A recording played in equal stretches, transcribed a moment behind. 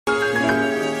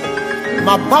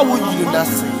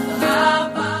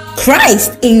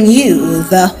Christ in you,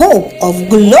 the hope of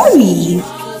glory.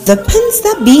 The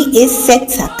Pensa BA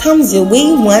sector comes your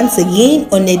way once again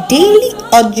on a daily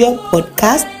audio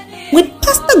podcast with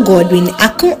Pastor Godwin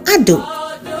Akon-Addo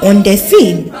on the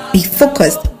theme Be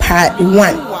Focused Part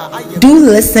 1. Do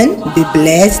listen, be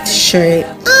blessed, share,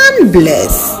 and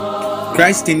bless.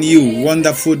 Christ in you,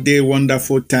 wonderful day,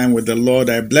 wonderful time with the Lord.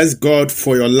 I bless God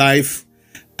for your life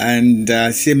and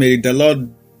say may the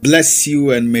Lord bless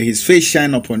you and may his face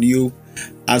shine upon you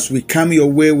as we come your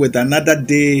way with another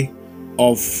day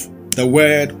of the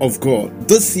word of God.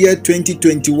 This year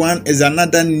 2021 is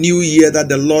another new year that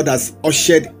the Lord has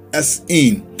ushered us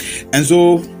in, and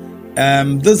so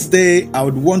this day I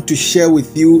would want to share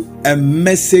with you a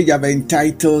message I've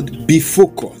entitled Be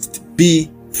Focused.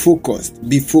 Be focused.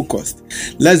 Be focused.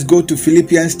 Let's go to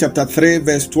Philippians chapter 3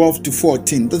 verse 12 to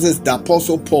 14. This is the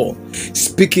Apostle Paul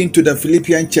speaking to the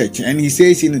Philippian church, and he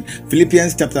says in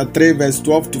Philippians chapter 3 verse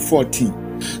 12 to 14,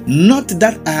 not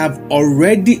that I have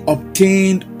already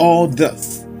obtained all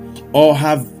this or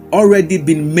have already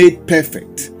been made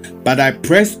perfect, but I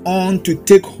press on to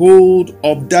take hold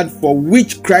of that for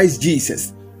which Christ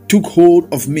Jesus took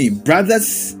hold of me.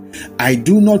 Brothers, I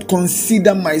do not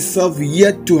consider myself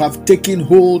yet to have taken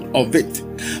hold of it,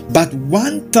 but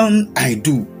one thing I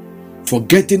do,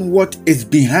 forgetting what is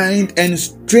behind and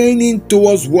straining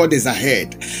towards what is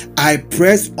ahead, I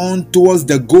press on towards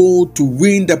the goal to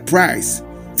win the prize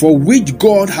for which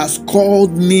God has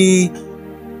called me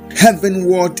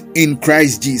heavenward in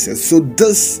Christ Jesus. So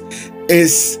this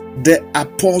is the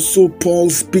Apostle Paul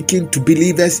speaking to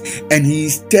believers, and he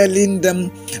is telling them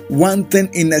one thing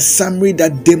in a summary,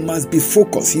 that they must be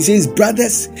focused. He says,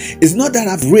 brothers, it's not that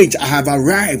I've reached, I have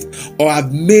arrived, or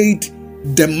I've made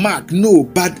the mark. No,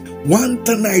 but one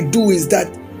thing I do is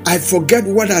that I forget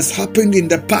what has happened in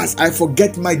the past. I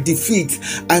forget my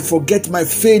defeats. I forget my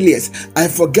failures. I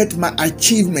forget my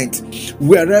achievement.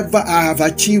 Wherever I have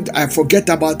achieved, I forget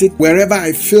about it. Wherever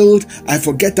I failed, I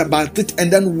forget about it.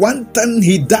 And then one thing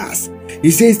he does,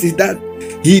 he says is that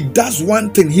he does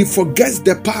one thing. He forgets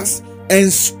the past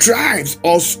and strives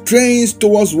or strains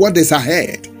towards what is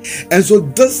ahead. And so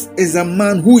this is a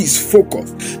man who is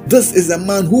focused. This is a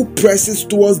man who presses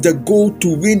towards the goal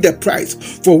to win the prize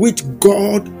for which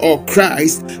God or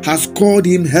Christ has called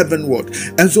him heavenward.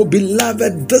 And so,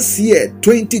 beloved, this year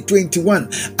 2021,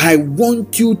 I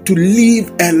want you to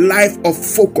live a life of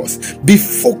focus. Be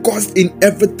focused in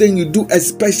everything you do,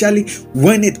 especially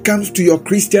when it comes to your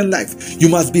Christian life. You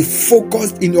must be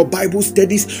focused in your Bible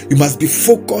studies. You must be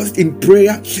focused in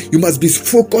prayer. You must be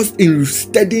focused in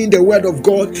studying the word of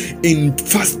God, in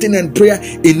fasting and prayer,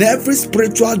 in every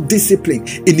spiritual discipline,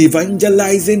 in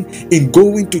evangelizing, in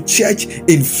going to church,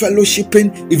 in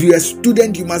fellowshipping. If you're a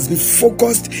student, you must be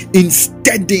focused in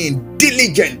studying,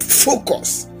 diligent,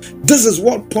 focus. This is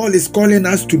what Paul is calling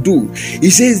us to do. He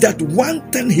says that one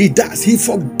thing he does, he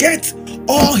forgets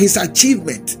all his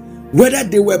achievements, whether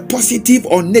they were positive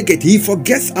or negative. He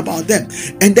forgets about them,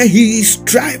 and then he is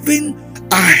striving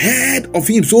ahead of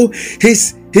him. So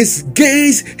his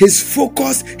gaze, his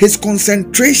focus, his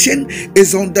concentration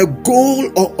is on the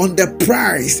goal or on the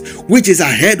prize which is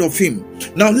ahead of him.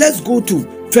 Now let's go to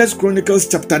 1 Chronicles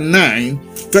chapter 9.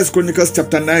 1 Chronicles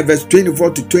chapter 9 verse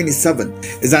 24 to 27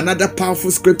 is another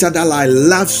powerful scripture that I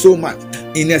love so much.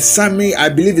 In a summary, I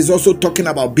believe is also talking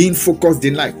about being focused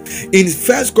in life. In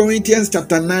 1 Corinthians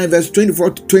chapter 9 verse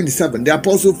 24 to 27, the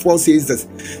Apostle Paul says this.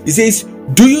 He says,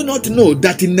 do you not know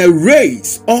that in a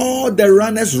race all the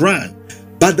runners run,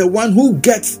 but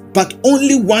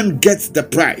only one gets the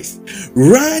prize?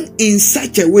 Run in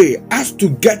such a way as to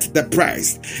get the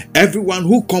prize. Everyone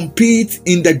who competes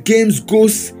in the games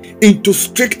goes into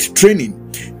strict training.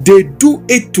 They do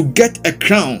it to get a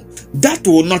crown that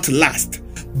will not last,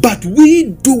 but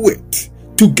we do it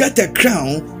to get a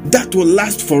crown that will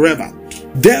last forever.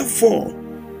 Therefore,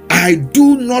 I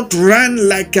do not run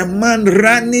like a man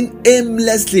running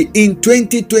aimlessly. In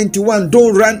 2021,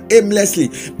 don't run aimlessly.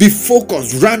 Be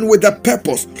focused. Run with a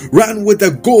purpose. Run with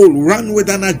a goal. Run with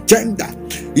an agenda.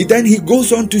 Then he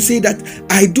goes on to say that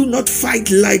I do not fight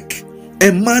like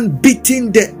a man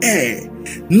beating the air.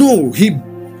 No,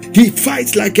 he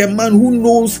fights like a man who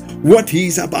knows what he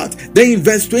is about. Then in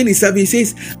verse 27, he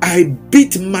says, I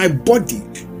beat my body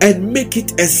and make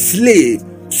it a slave,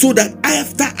 so that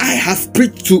after I have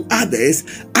preached to others,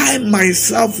 I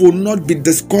myself will not be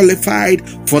disqualified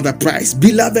for the prize.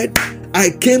 Beloved,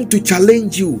 I came to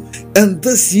challenge you. And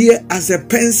this year, as a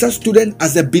Pensa student,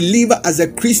 as a believer, as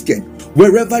a Christian,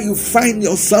 wherever you find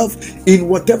yourself, in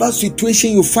whatever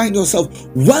situation you find yourself,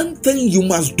 one thing you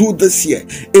must do this year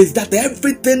is that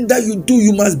everything that you do,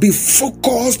 you must be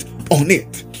focused on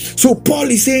it. So Paul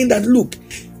is saying that, look,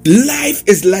 life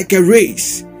is like a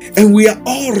race, and we are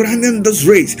all running this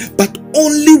race, but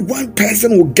only one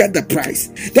person will get the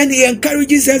prize. Then he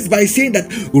encourages us by saying that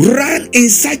run in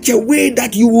such a way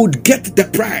that you would get the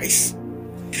prize.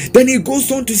 Then he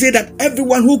goes on to say that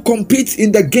everyone who competes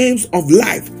in the games of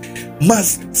life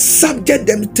must subject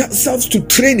themselves to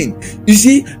training. You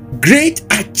see, great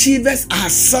achievers are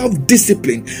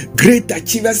self-disciplined. Great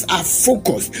achievers are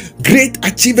focused. Great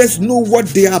achievers know what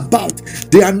they are about.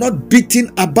 They are not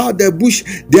beaten about the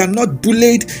bush. They are not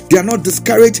bullied. They are not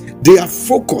discouraged. They are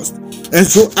focused. And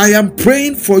so I am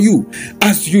praying for you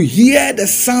as you hear the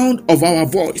sound of our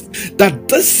voice, that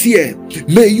this year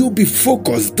may you be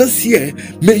focused. This year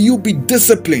may you be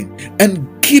disciplined and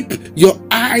keep your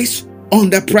eyes on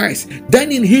the prize.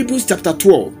 Then in Hebrews chapter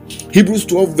 12, Hebrews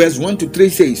 12 verse 1 to 3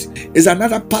 says, is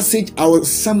another passage I will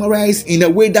summarize in a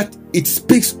way that it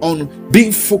speaks on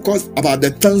being focused about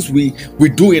the things we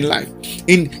do in life.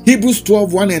 In Hebrews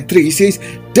 12, 1 and 3, it says,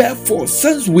 therefore,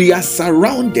 since we are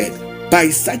surrounded by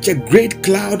such a great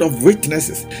cloud of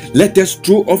witnesses, let us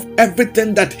throw off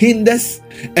everything that hinders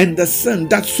and the sin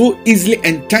that so easily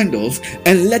entangles,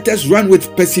 and let us run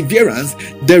with perseverance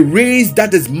the race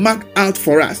that is marked out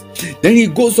for us. Then he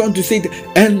goes on to say,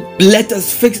 and let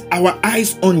us fix our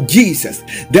eyes on Jesus,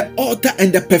 the author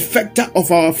and the perfecter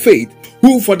of our faith,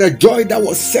 who for the joy that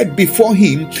was set before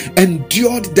him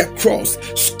endured the cross,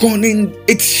 scorning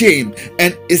its shame,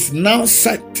 and is now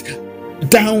sat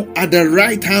down at the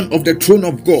right hand of the throne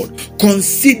of God.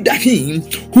 Consider him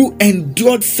who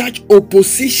endured such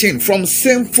opposition from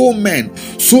sinful men,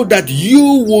 so that you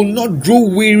will not grow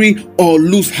weary or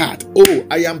lose heart. Oh,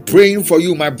 I am praying for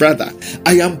you, my brother.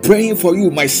 I am praying for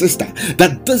you, my sister,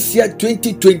 that this year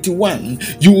 2021,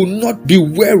 you will not be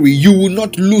weary, you will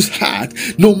not lose heart,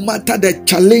 no matter the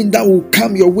challenge that will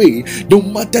come your way, no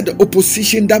matter the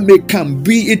opposition that may come,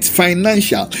 be it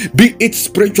financial, be it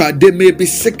spiritual. There may be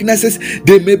sicknesses,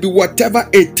 there may be whatever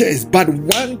it is, but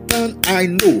one thing I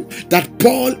know that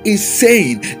Paul is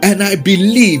saying, and I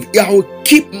believe, I will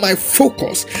keep my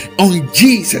focus on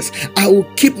Jesus. I will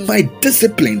keep my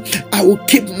discipline. I will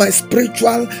keep my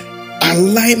spiritual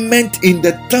alignment in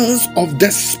the things of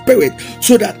the spirit,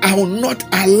 so that I will not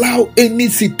allow any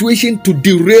situation to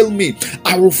derail me.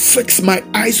 I will fix my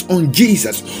eyes on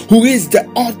Jesus, who is the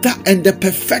author and the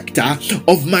perfecter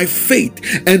of my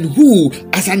faith, and who,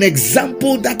 as an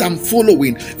example that I'm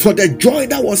following, for the joy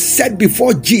that was set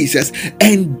before Jesus,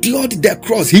 endured the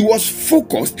cross. He was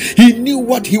focused. He knew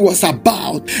what he was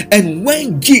about. And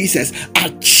when Jesus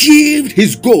achieved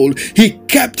his goal, he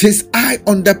kept his eye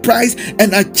on the prize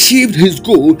and achieved his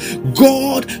goal.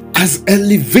 God has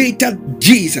elevated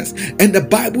Jesus, and the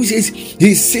Bible says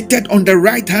he's seated on the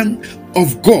right hand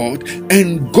of God,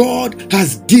 and God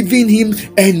has given him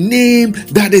a name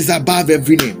that is above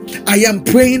every name. I am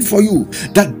praying for you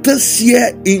that this year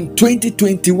in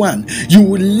 2021, you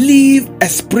will live a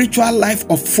spiritual life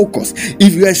of focus.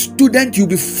 If you're a student, you'll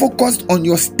be focused on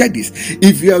your studies.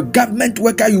 If you're a government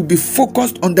worker, you'll be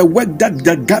focused on the work that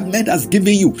the government has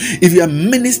given you. If you're a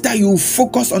minister, you'll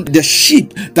focus on the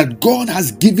sheep that God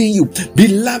has given you.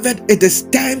 Beloved, it is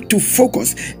time to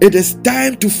focus. It is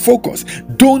time to focus.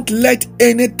 Don't let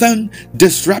anything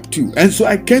disrupt you. And so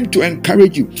I came to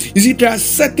encourage you. You see, there are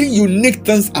certain unique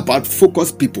things about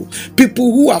focused people.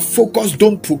 People who are focused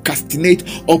don't procrastinate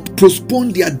or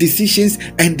postpone their decisions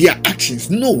and their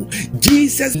actions. No,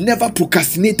 Jesus never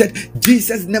procrastinated.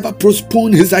 Jesus never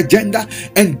postponed his agenda.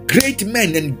 And great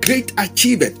men and great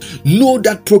achievers know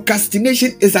that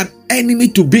procrastination is an enemy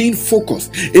to being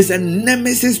focused. It's a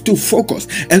nemesis to focus.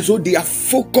 And so they are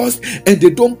focused, and they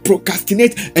don't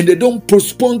procrastinate, and they don't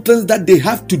postpone things that they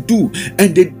have to do,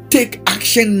 and they take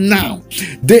action now.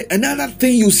 Another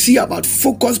thing you see about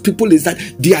focused people is that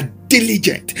they are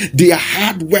diligent, they are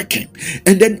hardworking.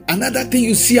 And then another thing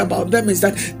you see about them is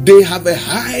that they have a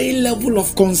high level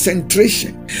of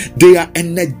concentration. They are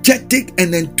energetic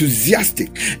and enthusiastic.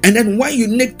 And then one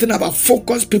unique thing about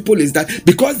focused people is that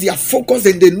because they are focused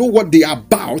and they know what they are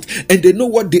about, and they know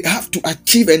what they have to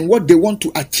achieve and what they want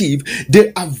to achieve,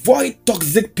 they avoid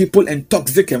toxic people and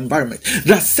toxic environments.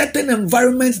 There are certain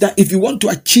environments that if you want to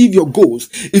achieve your goals,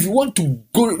 if you want to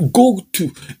go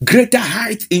to greater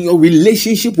heights in your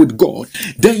relationship with God,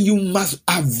 then you must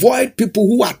avoid people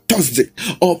who are toxic,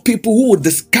 or people who will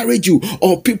discourage you,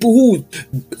 or people who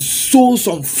sow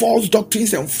some false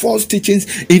doctrines and false teachings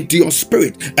into your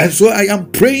spirit. And so I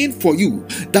am praying for you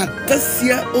that this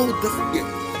year,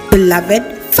 beloved,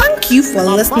 thank you for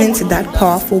listening to that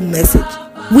powerful message.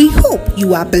 We hope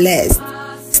you are blessed.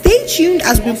 Stay tuned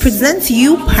as we present to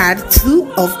you part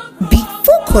 2 of Be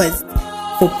Focused.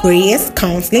 For prayers,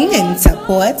 counseling, and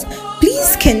support,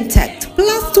 please contact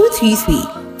 +233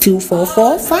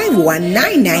 244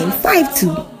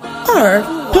 519952 or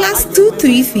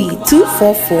 +233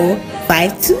 244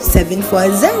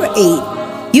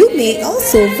 527408. You may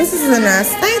also visit us on our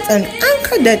site on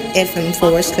anchor.fm/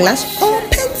 or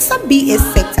Pensa BS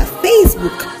Sector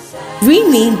Facebook.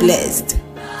 Remain blessed.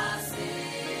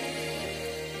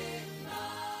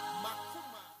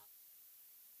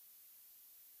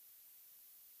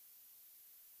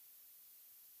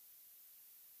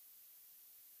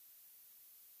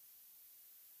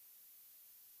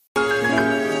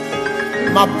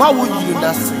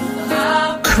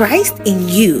 Christ in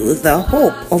you, the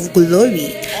hope of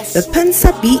glory. The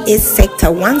Pensa BS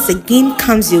Sector once again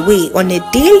comes your way on a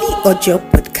daily audio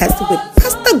podcast with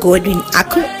Pastor Godwin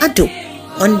Akun-Addo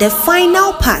on the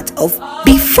final part of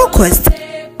Be Focused.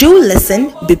 Do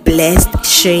listen, be blessed,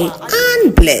 share,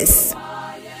 and bless.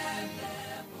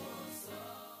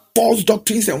 False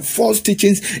doctrines and false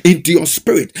teachings into your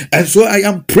spirit. And so I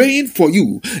am praying for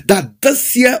you that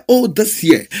this year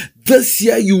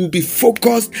you will be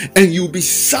focused and you will be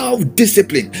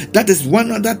self-disciplined. That is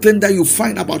one other thing that you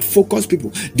find about focused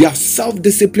people. They are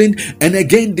self-disciplined, and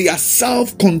again they are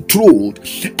self-controlled.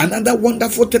 Another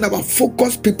wonderful thing about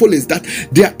focused people is that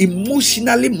they are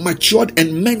emotionally matured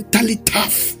and mentally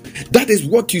tough. That is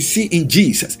what you see in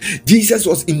Jesus. Jesus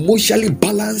was emotionally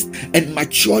balanced and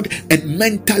matured and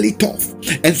mentally tough.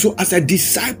 And so as a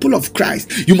disciple of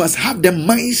Christ, you must have the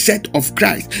mindset of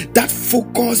Christ, that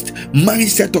focused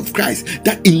mindset of Christ,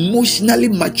 that emotionally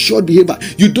matured behavior.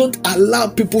 You don't allow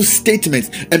people's statements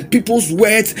and people's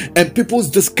words and people's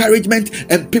discouragement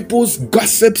and people's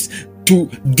gossips to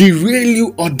derail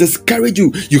you or discourage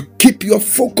you. You keep your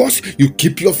focus, you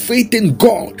keep your faith in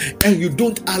God, and you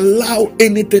don't allow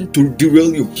anything to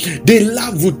derail you. They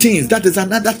love routines. That is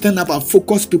another thing about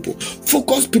focused people.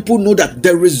 Focused people know that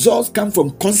the results come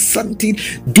from constantly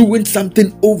doing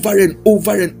something over and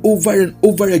over and over and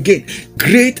over again.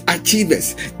 Great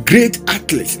achievers, great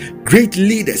athletes, great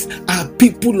leaders are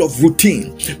people of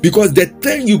routine, because the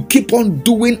thing you keep on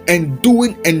doing and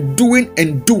doing and doing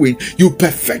and doing, you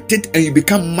perfect it and you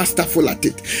become masterful at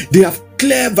it. They have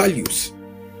clear values.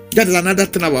 That is another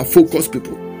thing about focused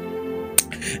people.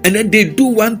 And then they do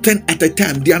one thing at a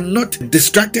time. They are not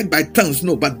distracted by things,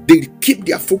 no, but they keep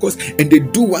their focus and they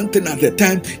do one thing at a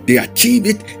time. They achieve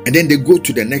it and then they go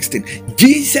to the next thing.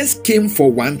 Jesus came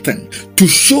for one thing, to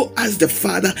show us the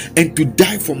Father and to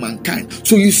die for mankind.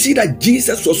 So you see that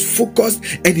Jesus was focused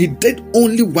and he did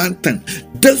only one thing.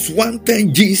 This one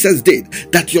thing Jesus did,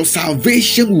 that your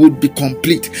salvation would be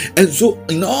complete. And so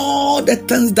in all the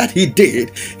things that he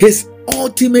did, his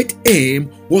ultimate aim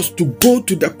was to go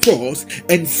to the cross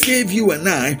and save you and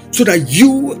I, so that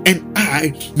you and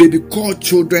I may be called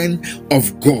children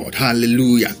of God.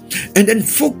 Hallelujah. And then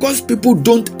focused people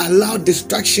don't allow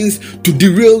distractions to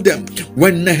derail them.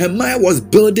 When Nehemiah was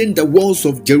building the walls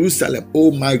of Jerusalem,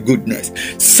 oh my goodness,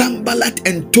 Sanballat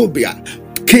and Tobiah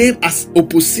came as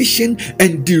opposition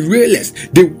and derailers.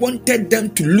 They wanted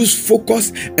them to lose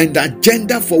focus and the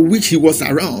agenda for which he was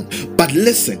around. But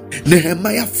listen,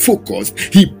 Nehemiah focused,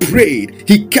 he prayed,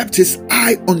 he kept his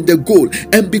eye on the goal,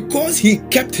 and because he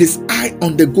kept his eye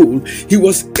on the goal, he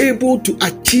was able to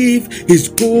achieve his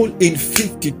goal in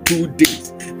 52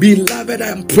 days. Beloved, I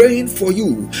am praying for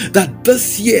you that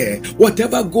this year,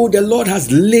 whatever goal the Lord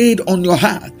has laid on your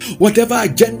heart, whatever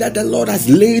agenda the Lord has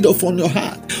laid upon your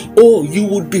heart, oh, you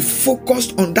would be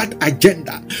focused on that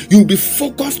agenda. You will be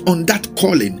focused on that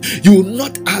calling. You will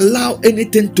not allow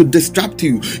anything to distract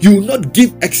you. You will not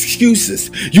give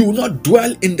excuses. You will not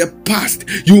dwell in the past.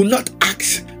 You will not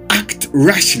act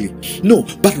rashly. No,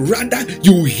 but rather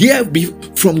you hear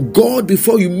from God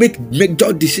before you make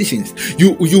your decisions.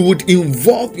 You would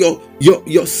involve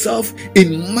yourself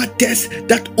in matters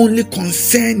that only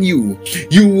concern you.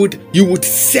 You would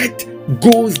set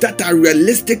goals that are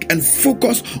realistic and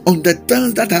focus on the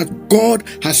things that God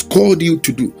has called you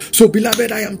to do. So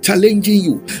beloved, I am challenging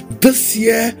you. This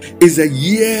year is a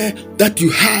year that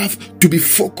you have to be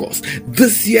focused.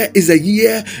 This year is a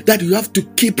year that you have to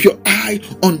keep your eyes eye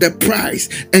on the prize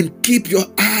and keep your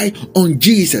eye on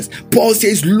Jesus. Paul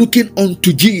says, looking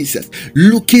unto Jesus,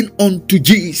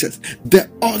 the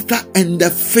author and the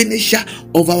finisher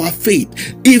of our faith.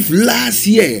 If last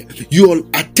year your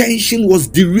attention was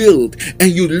derailed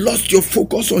and you lost your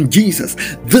focus on Jesus,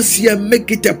 this year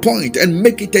make it a point and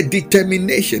make it a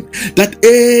determination that,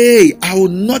 hey, I will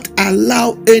not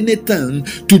allow anything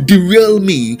to derail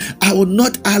me. I will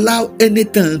not allow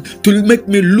anything to make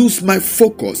me lose my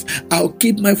focus. I'll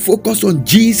keep my focus on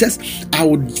Jesus. I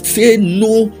will say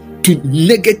no to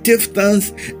negative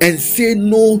things and say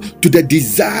no to the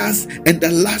desires and the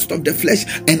lust of the flesh,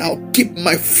 and I'll keep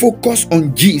my focus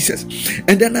on Jesus.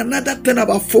 And then another thing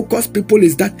about focused people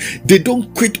is that they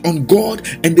don't quit on God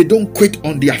and they don't quit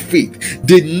on their faith.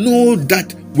 They know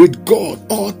that with God,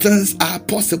 all things are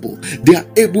possible. They are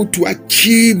able to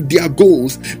achieve their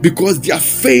goals because their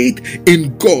faith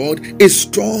in God is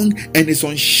strong and is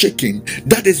unshaken.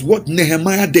 That is what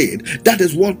Nehemiah did. That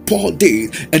is what Paul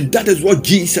did. And that is what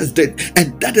Jesus did.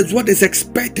 And that is what is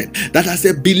expected. That as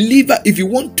a believer, if you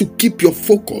want to keep your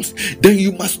focus, then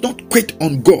you must not quit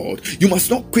on God. You must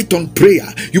not quit on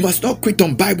prayer. You must not quit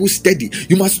on Bible study.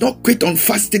 You must not quit on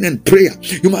fasting and prayer.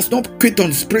 You must not quit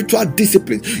on spiritual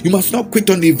discipline. You must not quit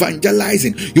on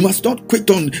evangelizing. You must not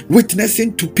quit on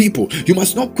witnessing to people. You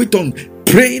must not quit on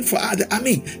praying for others.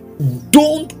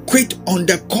 Don't quit on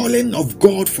the calling of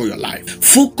God for your life.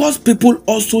 Focused people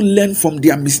also learn from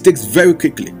their mistakes very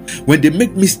quickly. When they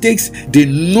make mistakes, they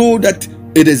know that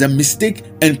it is a mistake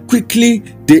and quickly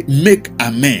they make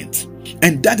amends.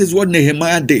 And that is what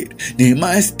Nehemiah did.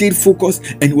 Nehemiah stayed focused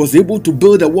and he was able to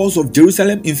build the walls of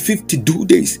Jerusalem in 52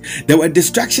 days. There were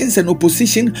distractions and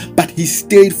opposition, but he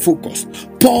stayed focused.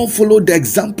 Paul followed the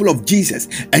example of Jesus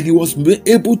and he was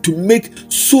able to make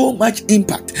so much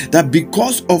impact that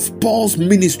because of Paul's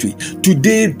ministry,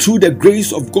 today through the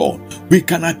grace of God, we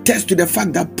can attest to the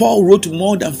fact that Paul wrote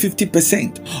more than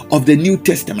 50% of the New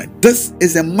Testament. This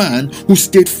is a man who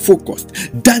stayed focused.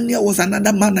 Daniel was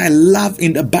another man I love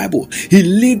in the Bible. He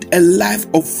lived a life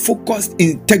of focused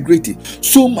integrity,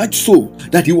 so much so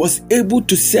that he was able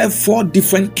to serve 4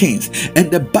 different kings. And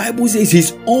the Bible says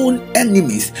his own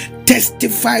enemies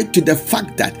testified to the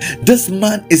fact that this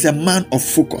man is a man of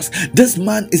focus. This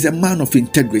man is a man of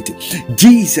integrity.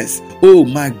 Jesus, oh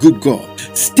my good God,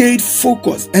 stayed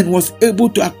focused and was able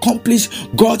to accomplish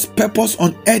God's purpose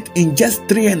on earth in just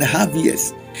 3.5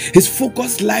 years. His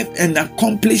focused life and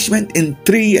accomplishment in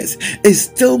 3 years is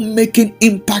still making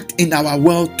impact in our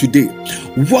world today.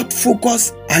 What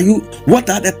focus are you? What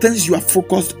are the things you are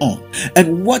focused on?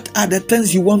 And what are the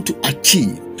things you want to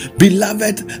achieve?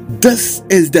 Beloved, this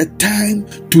is the time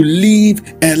to live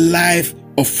a life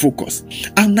of focus.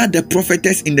 Anna, the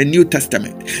prophetess in the New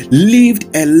Testament,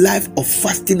 lived a life of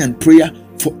fasting and prayer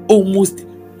for almost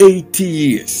 80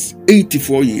 years,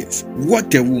 84 years.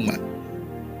 What a woman.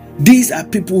 These are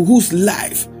people whose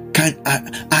life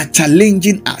are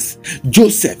challenging us.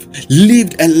 Joseph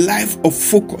lived a life of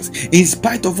focus in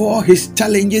spite of all his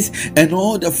challenges and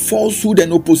all the falsehood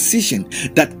and opposition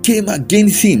that came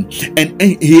against him, and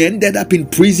he ended up in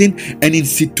prison and in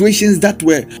situations that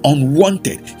were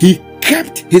unwanted. He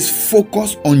kept his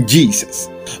focus on Jesus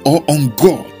or on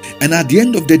God, and at the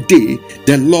end of the day,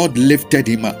 the Lord lifted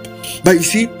him up. But you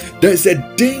see, there's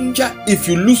a danger if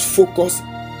you lose focus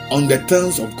on the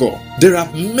things of God. There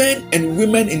are men and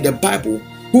women in the Bible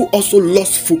who also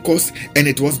lost focus and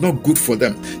it was not good for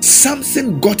them.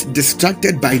 Samson got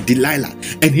distracted by Delilah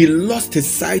and he lost his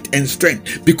sight and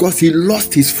strength because he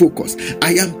lost his focus.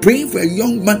 I am praying for a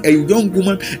young man, a young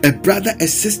woman, a brother, a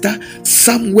sister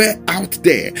somewhere out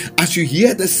there, as you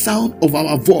hear the sound of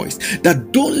our voice,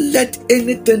 that don't let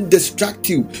anything distract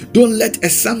you. Don't let a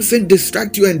Samson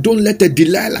distract you, and don't let a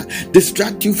Delilah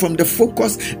distract you from the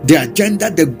focus, the agenda,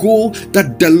 the goal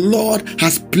that the Lord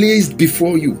has placed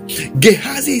before you.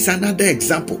 Gehazi is another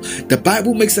example. The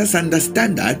Bible makes us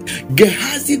understand that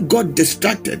Gehazi got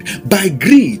distracted by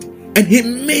greed and he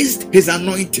missed his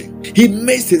anointing.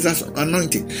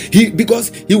 Because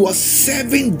he was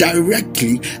serving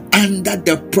directly under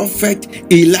the prophet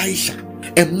Elisha,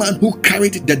 a man who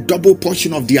carried the double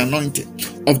portion of the anointing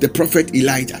of the prophet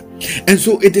Elijah. And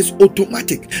so it is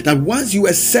automatic that once you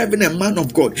are serving a man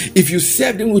of God, if you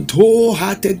serve him with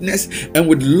wholeheartedness and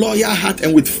with loyal heart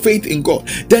and with faith in God,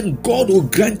 then God will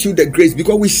grant you the grace,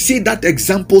 because we see that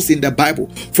examples in the Bible.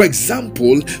 For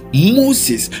example,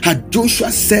 Moses had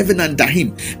Joshua serving under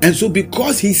him, and so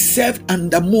because he served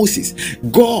under Moses,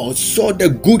 God saw the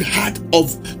good heart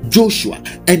of Joshua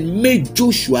and made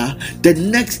Joshua the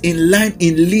next in line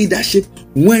in leadership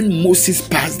when Moses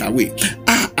passed away.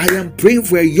 I am praying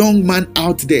for a young man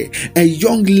out there, a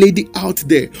young lady out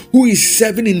there who is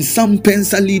serving in some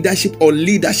Pensa leadership or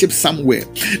leadership somewhere,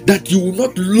 that you will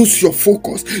not lose your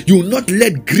focus. You will not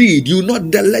let greed, you will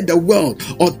not let the world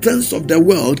or things of the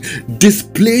world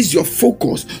displace your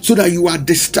focus so that you are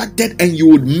distracted and you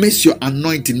would miss your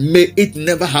anointing. May it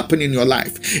never happen in your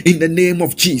life. In the name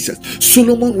of Jesus.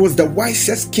 Solomon was the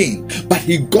wisest king, but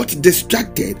he got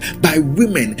distracted by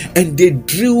women and they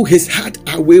drew his heart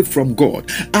away from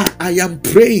God. I am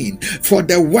praying for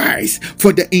the wise,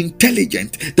 for the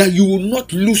intelligent, that you will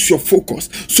not lose your focus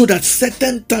so that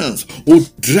certain things will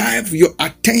drive your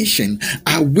attention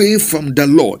away from the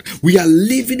Lord. We are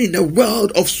living in a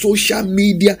world of social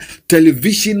media,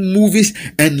 television, movies,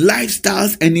 and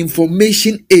lifestyles and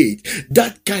information age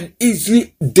that can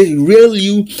easily derail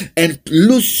you and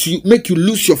make you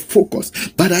lose your focus.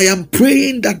 But I am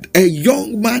praying that a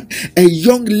young man, a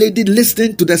young lady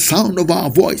listening to the sound of our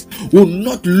voice will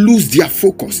not lose their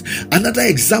focus. Another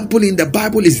example in the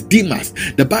Bible is Demas.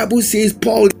 The Bible says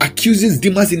Paul accuses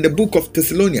Demas in the book of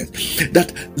Thessalonians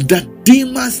that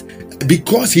Demas,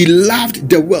 because he loved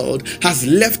the world, has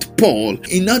left Paul.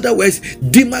 In other words,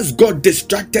 Demas got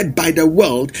distracted by the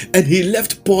world and he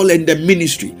left Paul and the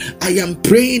ministry. I am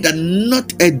praying that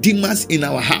not a Demas in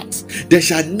our house. There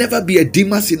shall never be a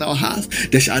Demas in our house.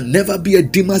 There shall never be a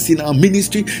Demas in our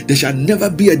ministry. There shall never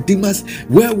be a Demas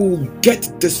where we will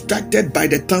get distracted by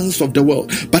the things of the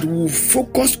world, but we will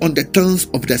focus on the things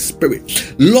of the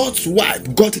Spirit. Lot's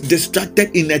wife got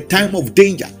distracted in a time of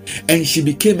danger and she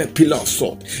became a pillar of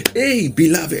salt. Hey,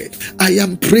 beloved, I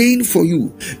am praying for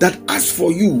you that as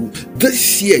for you,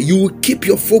 this year you will keep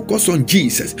your focus on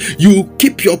Jesus. You will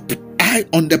keep your eye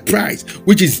on the prize,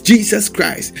 which is Jesus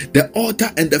Christ, the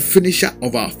author and the finisher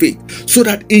of our faith, so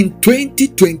that in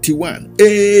 2021,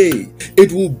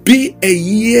 it will be a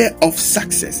year of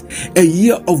success, a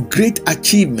year of great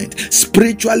achievement,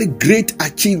 spiritually great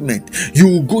achievement. You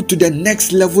will go to the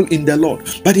next level in the Lord.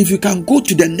 But if you can go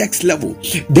to the next level,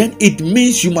 then it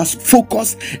means you must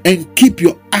focus and keep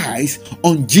your eyes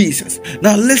on Jesus.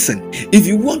 Now listen, if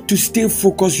you want to stay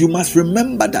focused, you must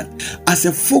remember that as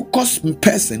a focused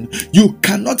person, you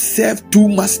cannot serve two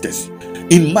masters.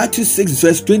 In Matthew 6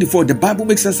 verse 24, the Bible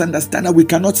makes us understand that we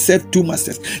cannot serve two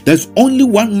masters. There's only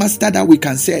one master that we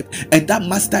can serve, and that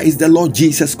master is the Lord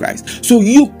Jesus Christ. So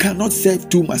you cannot serve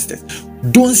two masters.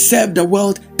 Don't serve the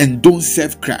world and don't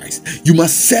serve Christ. You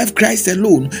must serve Christ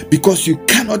alone, because you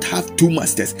cannot have two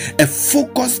masters. A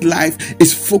focused life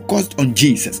is focused on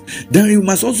Jesus. Then you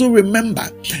must also remember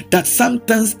that some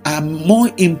things are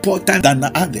more important than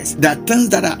the others. There are things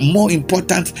that are more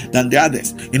important than the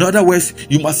others. In other words,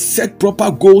 you must set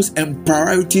proper goals and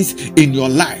priorities in your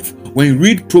life. When you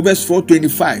read Proverbs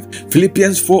 4:25,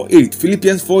 Philippians 4:8,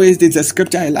 Philippians 4:8 is a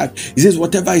scripture I like. It says,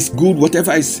 whatever is good,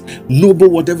 whatever is noble,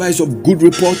 whatever is of good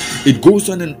report, it goes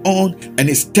on, and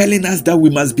it's telling us that we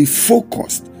must be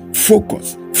focused.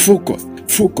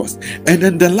 And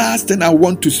then the last thing I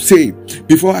want to say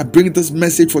before I bring this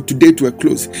message for today to a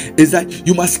close is that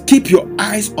you must keep your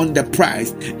eyes on the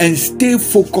prize and stay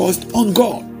focused on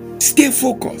God. Stay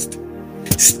focused.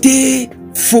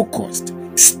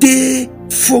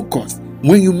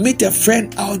 When you meet a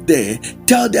friend out there,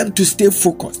 tell them to stay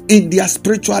focused in their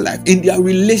spiritual life, in their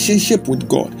relationship with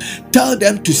God. Tell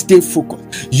them to stay focused.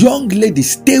 Young lady,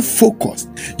 stay focused.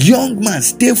 Young man,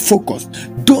 stay focused.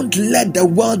 Don't let the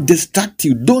world distract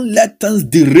you. Don't let things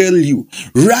derail you.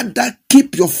 Rather,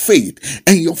 keep your faith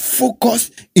and your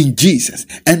focus in Jesus.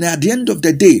 And at the end of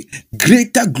the day,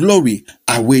 greater glory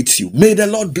awaits you. May the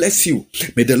Lord bless you.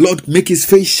 May the Lord make his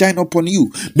face shine upon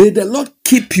you. May the Lord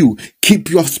keep you.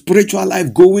 Keep your spiritual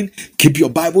life going. Keep your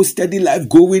Bible study life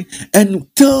going.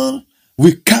 Until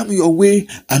we come your way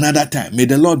another time. May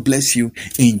the Lord bless you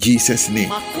in Jesus'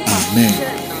 name. Amen.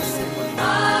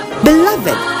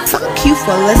 Beloved, thank you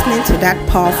for listening to that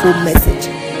powerful message.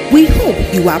 We hope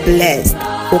you are blessed.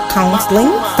 For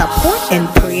counseling, support, and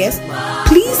prayers,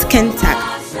 please contact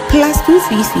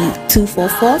 +233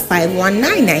 244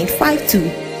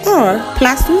 519952 or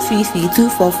 +233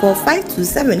 244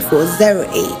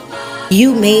 527408.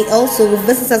 You may also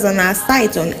visit us on our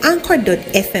site on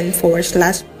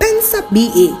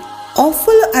anchor.fm/PensaBA or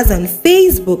follow us on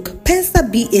Facebook, Pensa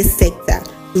BA Sector.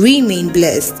 Remain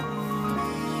blessed.